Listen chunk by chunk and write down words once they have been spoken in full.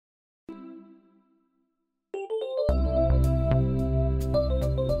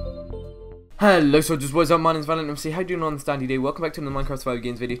Hello soldiers, what's up? My name's Valent MC. How do you know on the standy day? Welcome back to the Minecraft Survival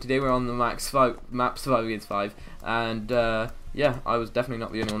Games video. Today we're on the map Survival Games 5. And yeah, I was definitely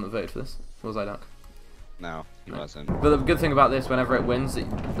not the only one that voted for this. Was I, Duck? No, he wasn't. But the good thing about this, whenever it wins,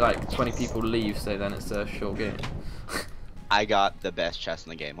 like 20 people leave, so then it's a short game. I got the best chest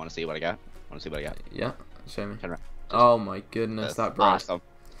in the game. Want to see what I got? Want to see what I got? Yeah, show me. Turn around. Oh my goodness, that bright. Awesome.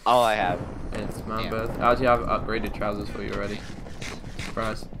 All I have. It's man birth. Actually, I've upgraded trousers for you already.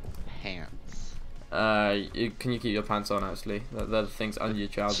 Surprise. Pants. Can you keep your pants on actually? They're the things under your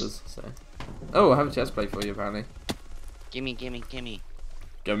trousers. So. Oh, I have a chest plate for you apparently. Gimme, gimme, gimme.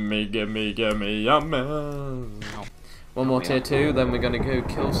 Gimme, gimme, gimme, yummy. Oh. One more tier 2, then we're gonna go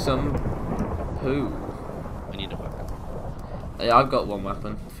kill some poo. We need a weapon. Yeah, I've got one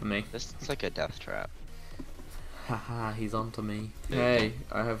weapon for me. This is like a death trap. Haha, he's onto me. Yeah. Hey,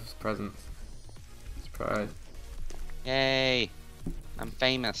 I have presents. Surprise. Yay! I'm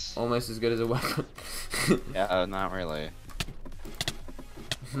famous. Almost as good as a weapon. Yeah, not really.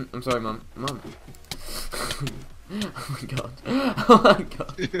 I'm sorry, Mum. Mum. Oh my god. Oh my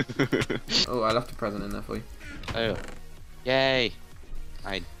god. Oh, I left a present in there for you. Oh. Yay!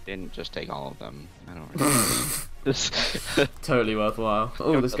 I didn't just take all of them. I don't Totally worthwhile.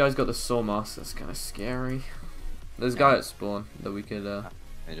 Oh, this guy's got the saw mask. That's kind of scary. There's a guy at spawn that we could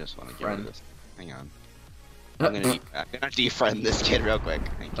I just want to get rid of this. Hang on. I'm gonna defriend this kid real quick.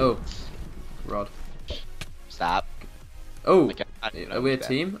 Thank you. Oh, Rod. Stop. Oh, Okay, are we a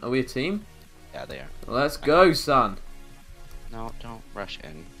team? Are we a team? Yeah, they are. Let's go, son. No, don't rush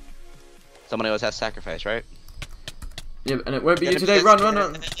in. Somebody always has sacrifice, right? Yeah, and it won't be you today. Run, run,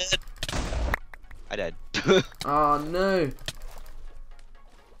 run. I did. Oh no.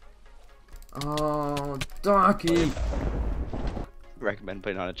 Oh, Darky. Recommend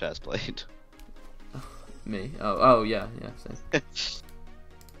putting on a chest plate. Me? Oh, yeah, same.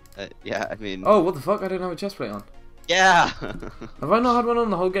 Yeah, I mean. Oh, what the fuck? I don't have a chest plate on. Yeah. Have I not had one on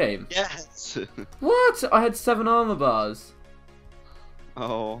the whole game? Yes. What? I had 7 armor bars.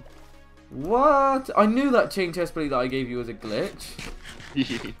 Oh. What? I knew that chain chest plate that I gave you was a glitch.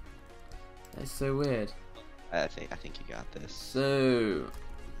 That's so weird. I think you got this. So.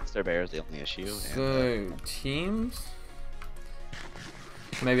 Mr. Bear is the only issue. So teams.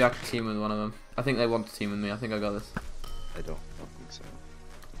 Maybe I could team with one of them. I think they want to team with me. I think I got this. I don't think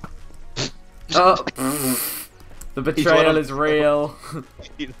so. Oh. The betrayal is real.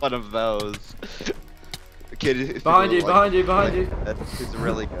 He's one of those. The kid is Behind you, like, behind you, behind you. He's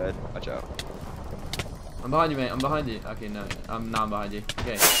really good. Watch out. I'm behind you, mate. I'm behind you. Okay, no. I'm behind you.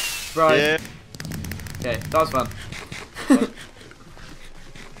 Okay. Right. Yeah. Okay, that was fun.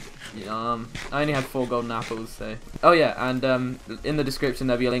 I only had 4 golden apples, so. Oh yeah, and in the description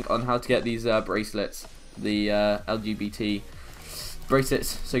there'll be a link on how to get these bracelets, the LGBT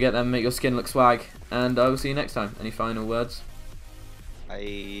bracelets. So get them, make your skin look swag, and I will see you next time. Any final words? I